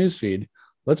live in the newsfeed.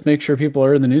 Let's make sure people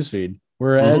are in the newsfeed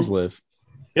where ads live.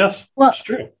 Yes, well, it's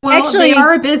true. Well, actually, they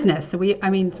are a business. So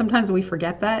sometimes we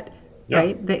forget that,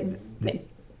 right?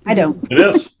 I don't. It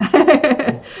is.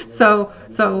 So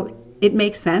it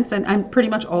makes sense. And pretty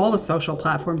much all the social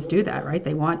platforms do that, right?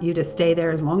 They want you to stay there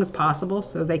as long as possible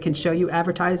so they can show you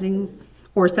advertising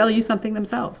or sell you something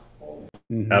themselves.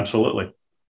 Absolutely.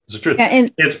 It's the truth. Yeah,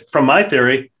 It's from my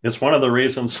theory, it's one of the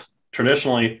reasons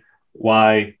traditionally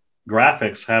why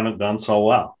graphics haven't done so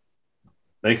well.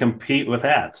 They compete with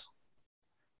ads.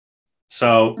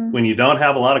 So when you don't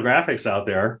have a lot of graphics out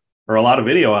there or a lot of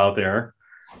video out there,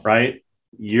 right,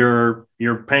 you're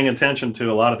paying attention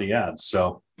to a lot of the ads.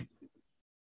 So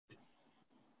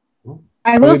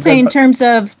I will say in terms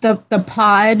of the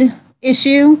pod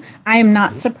issue, I am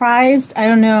not surprised. I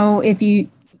don't know if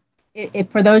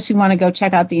for those who want to go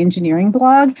check out the engineering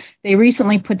blog, they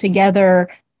recently put together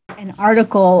an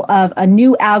article of a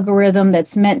new algorithm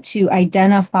that's meant to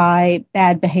identify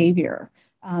bad behavior,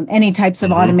 any types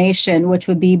of automation, which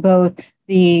would be both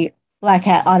the Black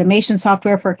Hat automation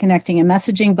software for connecting and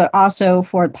messaging, but also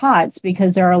for pods,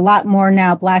 because there are a lot more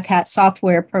now Black Hat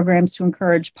software programs to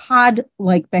encourage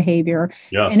pod-like behavior.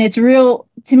 Yes. And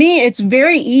to me, it's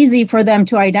very easy for them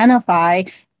to identify,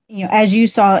 as you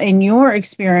saw in your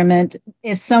experiment,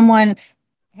 if someone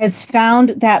has found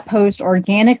that post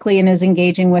organically and is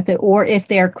engaging with it, or if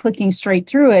they're clicking straight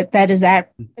through it, that is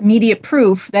that immediate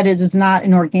proof that it is not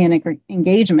an organic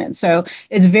engagement. So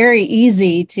it's very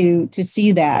easy to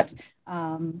see that.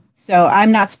 So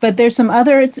I'm not, but there's some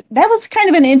other, that was kind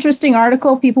of an interesting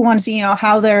article. People want to see,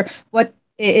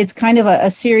 it's kind of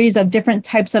a series of different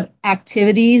types of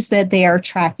activities that they are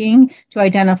tracking to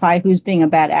identify who's being a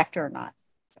bad actor or not.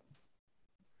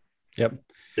 Yep.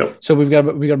 So we've got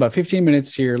about 15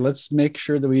 minutes here. Let's make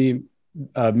sure that we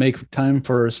make time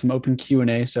for some open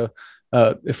Q&A. So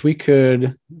if we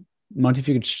could, Monty, if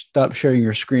you could stop sharing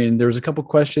your screen. There was a couple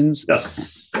questions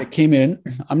that came in.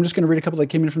 I'm just going to read a couple that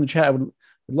came in from the chat. I would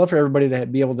love for everybody to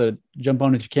be able to jump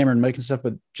on with your camera and mic and stuff,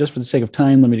 but just for the sake of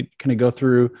time, let me kind of go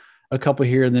through a couple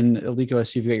here. And then Aliko, I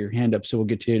see you've got your hand up, so we'll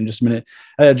get to you in just a minute.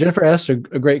 Jennifer asked a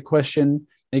great question.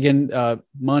 Again,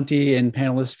 Monty and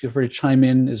panelists, feel free to chime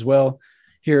in as well.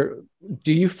 Here,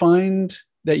 do you find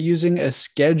that using a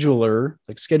scheduler,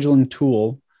 like scheduling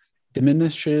tool,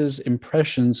 diminishes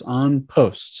impressions on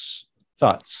posts?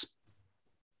 Thoughts?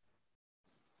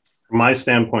 From my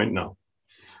standpoint, no.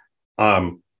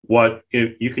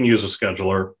 If you can use a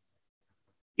scheduler.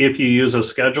 If you use a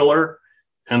scheduler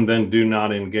and then do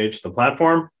not engage the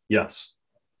platform, yes.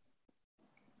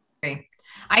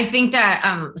 I think that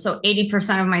so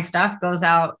 80% of my stuff goes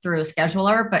out through a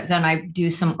scheduler, but then I do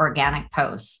some organic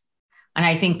posts, and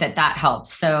I think that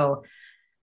helps. So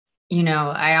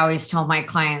I always tell my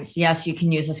clients, yes, you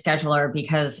can use a scheduler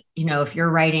because, if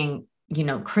you're writing,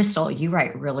 Crystal, you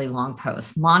write really long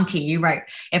posts. Monty, you write.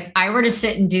 If I were to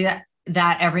sit and do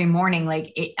that every morning,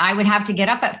 I would have to get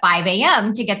up at 5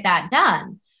 a.m. to get that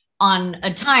done on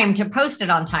a time to post it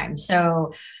on time.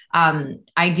 So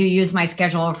I do use my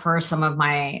schedule for some of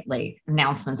my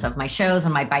announcements of my shows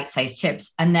and my bite-sized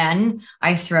tips. And then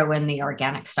I throw in the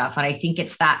organic stuff. And I think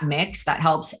it's that mix that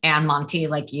helps. And Monty,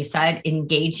 like you said,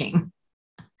 engaging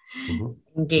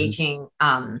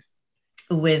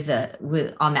with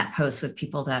on that post with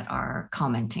people that are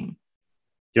commenting.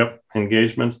 Yep.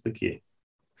 Engagement's the key.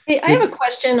 Hey, I have a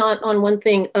question on one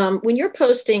thing. When you're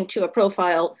posting to a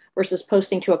profile versus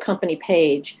posting to a company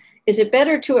page, is it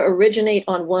better to originate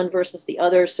on one versus the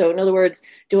other? So in other words,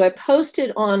 do I post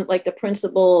it on the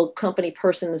principal company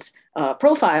person's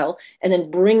profile and then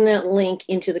bring that link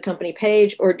into the company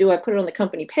page? Or do I put it on the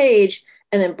company page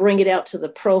and then bring it out to the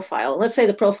profile? Let's say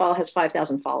the profile has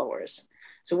 5,000 followers.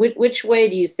 So which way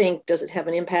do you think, does it have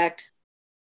an impact?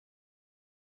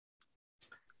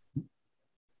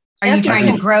 Are you trying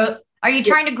to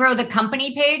grow the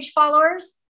company page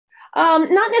followers?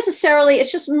 Not necessarily.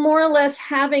 It's just more or less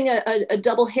having a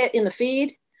double hit in the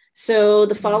feed. So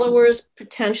the followers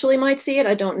potentially might see it.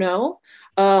 I don't know.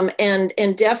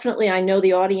 And definitely I know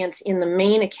the audience in the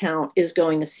main account is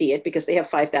going to see it because they have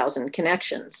 5,000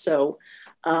 connections. So,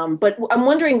 but I'm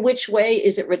wondering which way,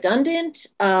 is it redundant?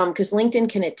 Because LinkedIn,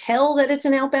 can it tell that it's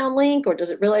an outbound link, or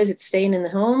does it realize it's staying in the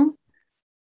home?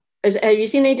 Have you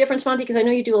seen any difference, Monty? Because I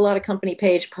know you do a lot of company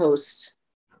page posts.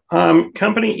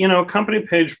 Company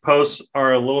page posts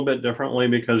are a little bit differently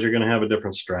because you're going to have a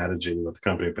different strategy with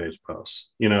company page posts.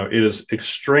 It is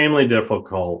extremely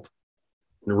difficult,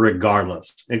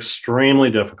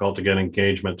 extremely difficult to get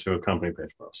engagement to a company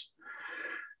page post.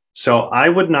 So I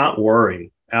would not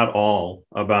worry at all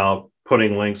about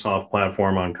putting links off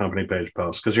platform on company page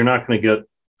posts because you're not going to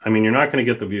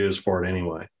get the views for it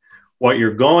anyway. What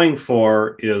you're going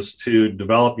for is to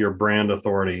develop your brand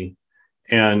authority.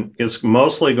 And it's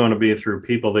mostly going to be through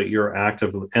people that you're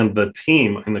active, and the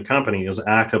team in the company is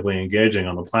actively engaging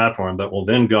on the platform that will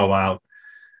then go out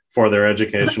for their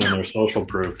education and their social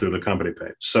proof through the company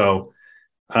page. So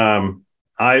I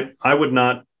would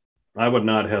not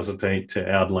hesitate to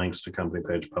add links to company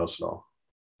page posts at all.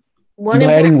 One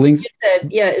important thing you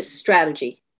said, is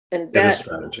strategy. And that is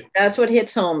strategy. That's what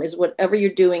hits home, is whatever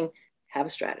you're doing, have a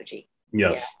strategy.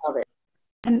 Yes. Yeah, love it.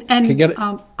 And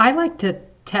I like to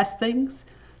test things.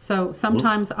 So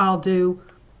sometimes I'll do,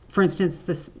 for instance,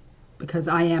 this, because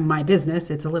I am my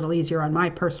business, it's a little easier on my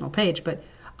personal page, but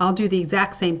I'll do the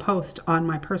exact same post on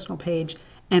my personal page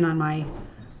and on my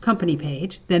company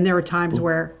page. Then there are times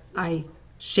where I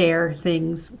share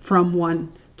things from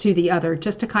one to the other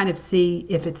just to kind of see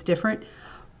if it's different.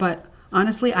 But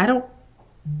honestly,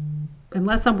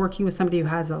 unless I'm working with somebody who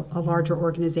has a larger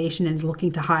organization and is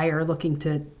looking to hire, looking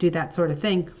to do that sort of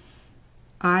thing,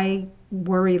 I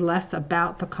worry less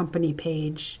about the company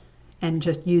page and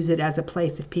just use it as a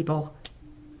place, if people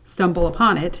stumble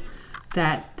upon it,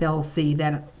 that they'll see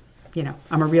that,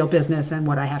 I'm a real business and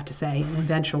what I have to say, and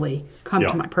eventually come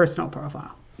to my personal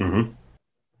profile. Mm-hmm.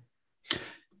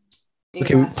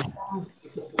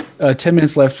 Okay. 10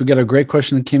 minutes left. We got a great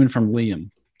question that came in from Liam.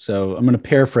 So I'm going to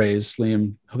paraphrase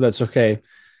Liam. Hope that's okay.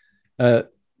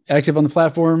 Active on the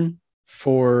platform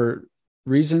for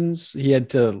reasons. He had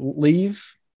to leave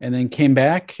and then came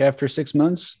back after 6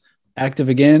 months, active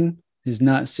again. He's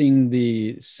not seeing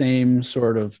the same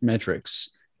sort of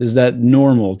metrics. Is that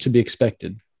normal to be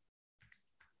expected?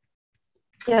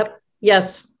 Yep.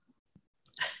 Yes.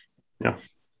 Yeah.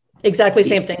 Exactly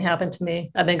same thing happened to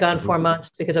me. I've been gone 4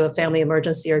 months because of a family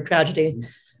emergency or tragedy,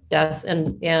 death,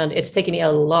 and it's taken me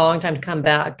a long time to come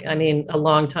back. I mean, a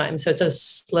long time. So it's a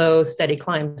slow, steady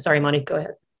climb. Sorry, Monty, go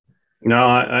ahead. No,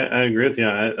 I agree with you.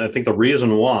 I think the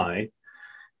reason why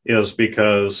is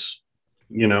because,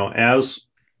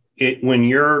 when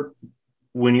you're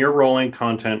rolling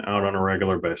content out on a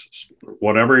regular basis,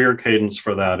 whatever your cadence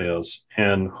for that is,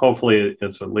 and hopefully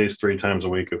it's at least 3 times a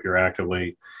week if you're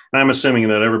actively, and I'm assuming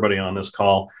that everybody on this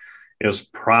call is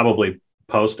probably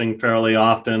posting fairly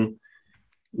often.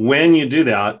 When you do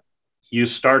that, you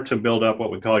start to build up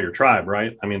what we call your tribe,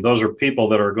 right? I mean, those are people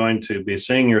that are going to be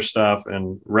seeing your stuff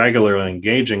and regularly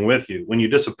engaging with you. When you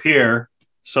disappear,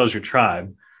 so's your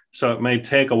tribe. So it may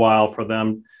take a while for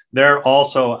them. They're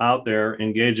also out there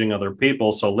engaging other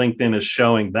people. So LinkedIn is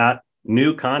showing that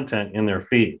new content in their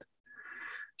feed.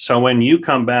 So when you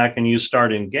come back and you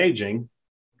start engaging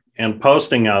and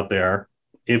posting out there,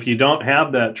 if you don't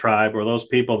have that tribe or those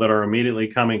people that are immediately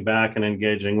coming back and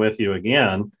engaging with you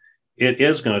again, it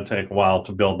is going to take a while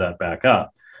to build that back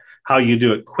up. How you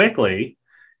do it quickly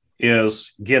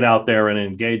is get out there and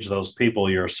engage those people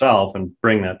yourself and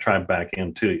bring that tribe back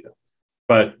into you.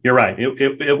 But you're right.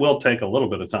 It will take a little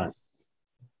bit of time.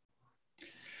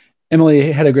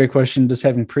 Emily had a great question. Does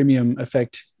having premium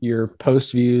affect your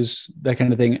post views, that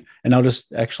kind of thing? And I'll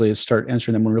just actually start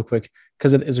answering them one real quick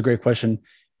because it is a great question.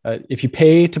 If you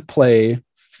pay to play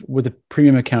with a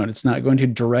premium account, it's not going to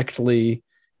directly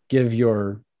give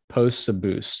your posts a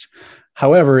boost.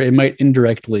 However, it might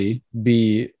indirectly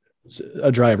be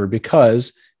a driver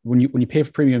because when you pay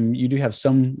for premium, you do have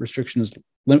some restrictions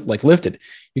lifted.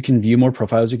 You can view more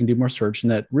profiles, you can do more search,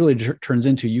 and that really turns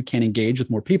into you can engage with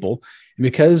more people. And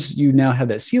because you now have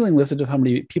that ceiling lifted of how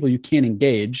many people you can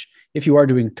engage, if you are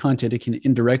doing content, it can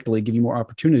indirectly give you more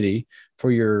opportunity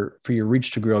for your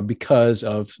reach to grow because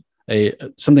of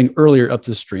something earlier up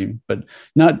the stream. But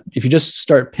not if you just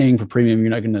start paying for premium,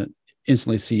 you're not going to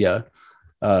instantly see a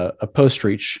post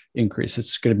reach increase.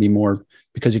 It's going to be more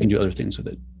because you can do other things with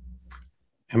it.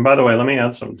 And by the way, let me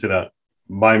add something to that.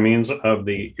 By means of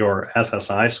your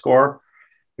SSI score,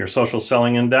 your social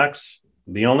selling index,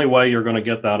 the only way you're going to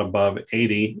get that above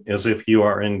 80 is if you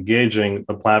are engaging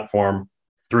the platform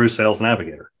through Sales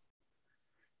Navigator.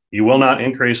 You will not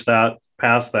increase that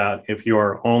past that if you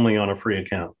are only on a free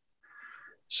account.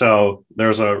 So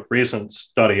there's a recent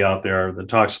study out there that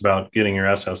talks about getting your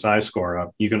SSI score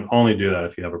up. You can only do that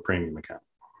if you have a premium account.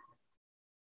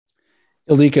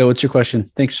 Ildiko, what's your question?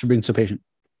 Thanks for being so patient.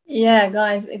 Yeah,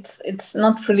 guys, it's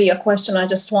not really a question. I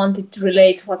just wanted to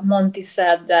relate what Monty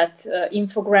said, that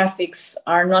infographics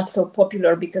are not so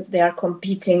popular because they are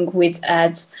competing with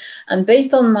ads. And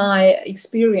based on my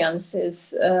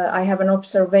experiences, I have an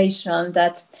observation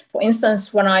that, for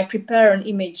instance, when I prepare an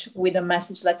image with a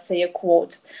message, let's say a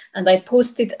quote, and I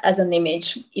post it as an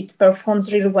image, it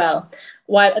performs really well.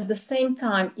 While at the same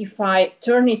time, if I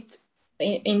turn it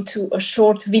into a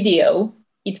short video,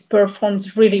 it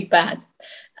performs really bad.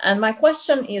 And my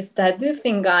question is that, do you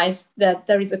think, guys, that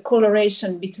there is a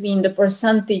correlation between the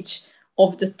percentage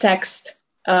of the text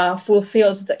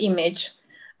fulfills the image?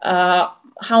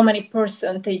 How many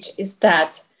percentage is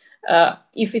that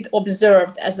if it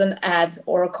observed as an ad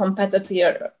or a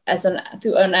competitor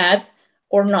to an ad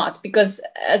or not? Because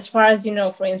as far as you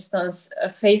know, for instance,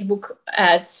 Facebook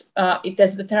ads, it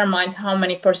has determined how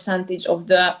many percentage of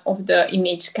the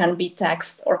image can be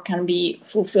text or can be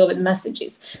fulfilled with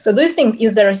messages. So do you think,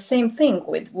 is there a same thing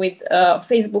with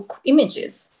Facebook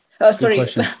images?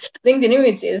 LinkedIn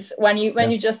images when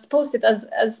you just post it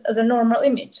as a normal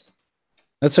image?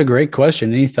 That's a great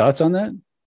question. Any thoughts on that?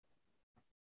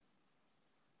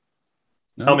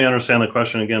 No? Help me understand the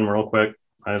question again real quick,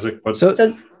 Isaac.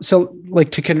 So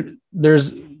like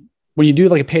there's when you do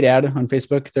like a paid ad on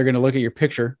Facebook, they're going to look at your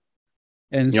picture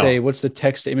and say, what's the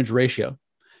text to image ratio?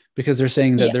 Because they're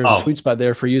saying that there's a sweet spot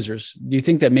there for users. Do you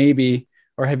think that maybe,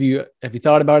 or have you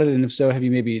thought about it? And if so, have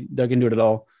you maybe dug into it at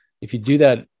all? If you do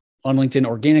that on LinkedIn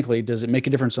organically, does it make a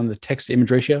difference on the text to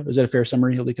image ratio? Is that a fair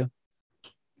summary, Ildiko?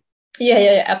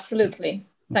 Yeah, absolutely.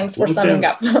 Thanks for summing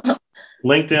up.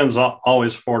 LinkedIn's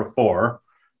always 4:4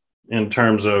 in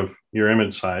terms of your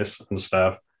image size and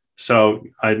stuff. So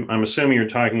I'm assuming you're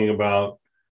talking about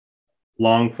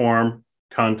long form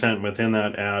content within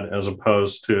that ad as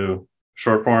opposed to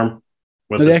short form.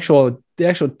 The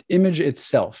actual image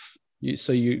itself.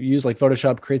 So you use like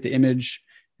Photoshop, create the image,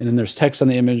 and then there's text on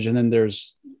the image, and then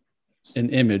there's an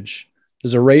image.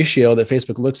 There's a ratio that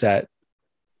Facebook looks at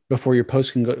before your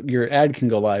ad can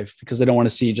go live, because they don't want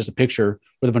to see just a picture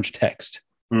with a bunch of text.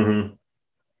 Mm-hmm.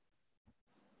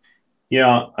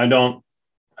 Yeah, I don't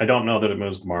know that it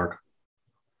moves the mark.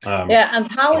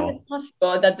 And how is it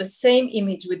possible that the same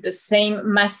image with the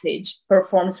same message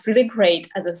performs really great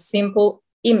as a simple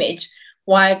image,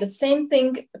 while the same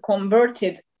thing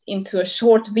converted into a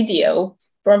short video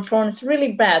performs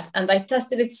really bad? And I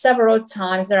tested it several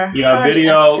times. There are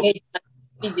video.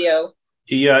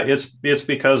 Yeah, it's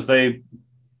because they've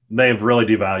really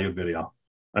devalued video.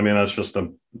 I mean, that's just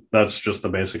the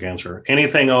basic answer.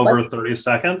 Anything over 30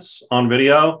 seconds on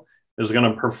video is going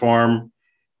to perform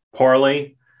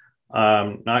poorly,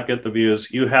 not get the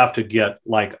views. You have to get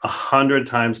like 100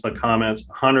 times the comments,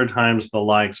 100 times the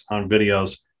likes on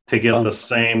videos to get the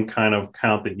same kind of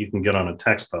count that you can get on a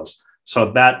text post.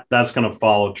 So that's going to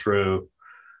follow true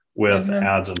with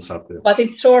ads and stuff too. But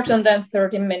it's shorter than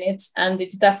 30 minutes, and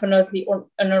it's definitely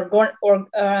an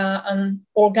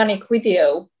organic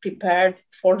video prepared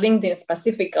for LinkedIn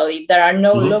specifically. There are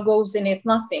no logos in it,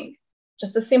 nothing,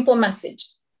 just a simple message.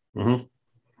 Mm-hmm.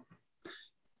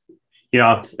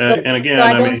 Yeah, and again, so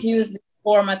I don't use this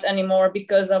format anymore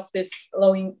because of this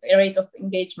low rate of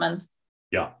engagement.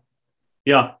 Yeah.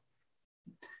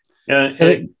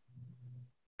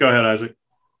 Go ahead, Isaac.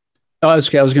 Oh, that's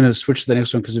okay. I was going to switch to the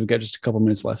next one because we've got just a couple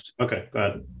minutes left. Okay, go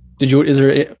ahead. Is there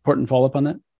an important follow-up on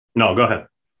that? No, go ahead.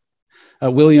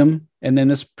 William, and then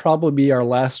this probably be our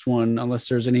last one, unless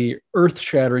there's any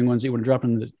earth-shattering ones that you want to drop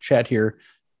in the chat here.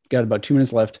 Got about 2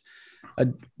 minutes left.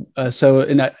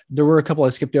 There were a couple I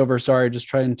skipped over. Sorry, just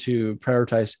trying to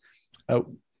prioritize.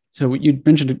 So you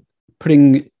mentioned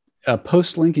putting a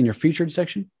post link in your featured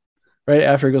section right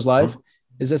after it goes live.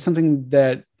 Is that something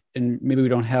that, and maybe we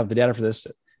don't have the data for this,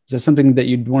 is that something that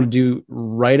you'd want to do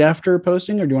right after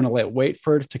posting, or do you want to wait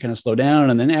for it to kind of slow down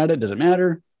and then add it? Does it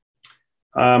matter?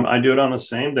 I do it on the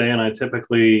same day, and I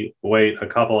typically wait a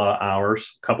couple of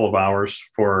hours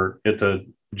for it to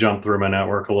jump through my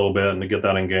network a little bit and to get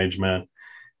that engagement.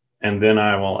 And then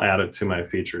I will add it to my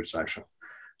featured section.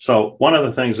 So one of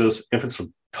the things is, if it's a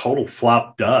total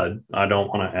flop dud, I don't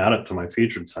want to add it to my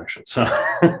featured section. So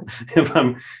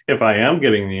if I am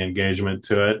getting the engagement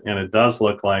to it and it does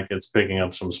look like it's picking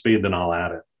up some speed, then I'll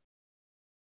add it.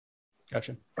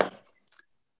 Gotcha.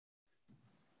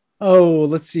 Oh,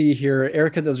 let's see here.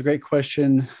 Erica, that was a great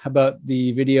question about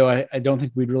the video. I don't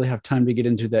think we'd really have time to get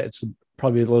into that. It's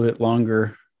probably a little bit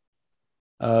longer.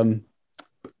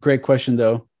 Great question,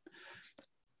 though.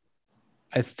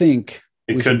 I think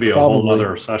it could be a whole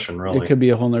nother session, really. It could be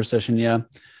a whole nother session, yeah.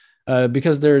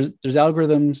 Because there's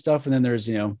algorithm stuff, and then there's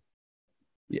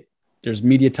there's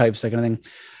media types, that kind of thing.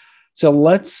 So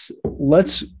let's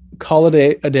call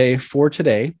it a day for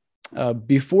today.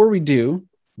 Before we do,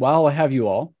 while I have you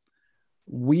all,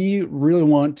 we really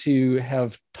want to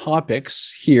have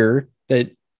topics here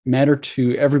that matter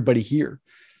to everybody here.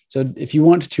 So if you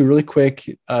want to really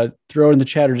quick throw it in the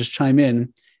chat or just chime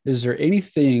in, is there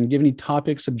anything, give any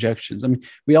topic suggestions? I mean,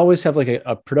 we always have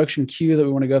a production queue that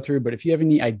we want to go through, but if you have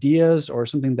any ideas or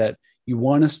something that you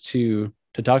want us to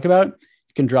talk about,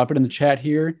 you can drop it in the chat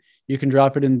here. You can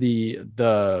drop it in the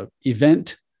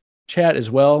event chat as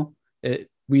well.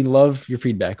 We love your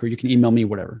feedback, or you can email me,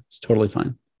 whatever. It's totally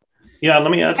fine. Yeah,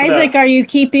 let me add to Isaac, that. are you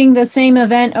keeping the same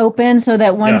event open so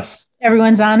that once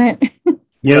everyone's on it?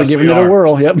 We're giving it a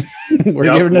whirl. Yep.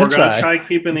 We're giving it a try. We're going to try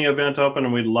keeping the event open,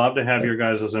 and we'd love to have your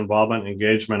guys' involvement and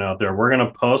engagement out there. We're going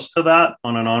to post to that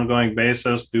on an ongoing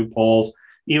basis, do polls,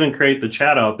 even create the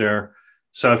chat out there.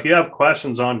 So if you have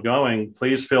questions ongoing,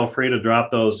 please feel free to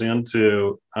drop those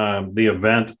into the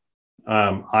event,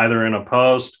 either in a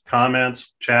post,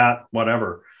 comments, chat,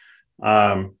 whatever.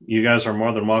 You guys are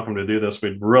more than welcome to do this.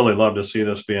 We'd really love to see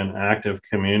this be an active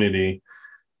community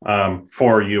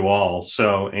for you all,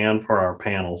 and for our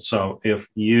panel. So if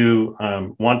you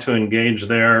want to engage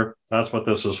there, that's what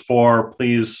this is for.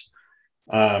 Please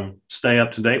stay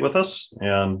up to date with us,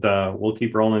 and we'll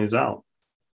keep rolling these out.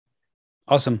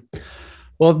 Awesome.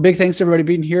 Well, big thanks to everybody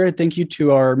being here. Thank you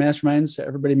to our masterminds,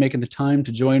 everybody making the time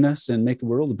to join us and make the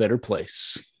world a better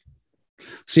place.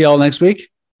 See y'all next week.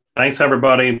 Thanks,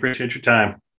 everybody. Appreciate your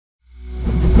time.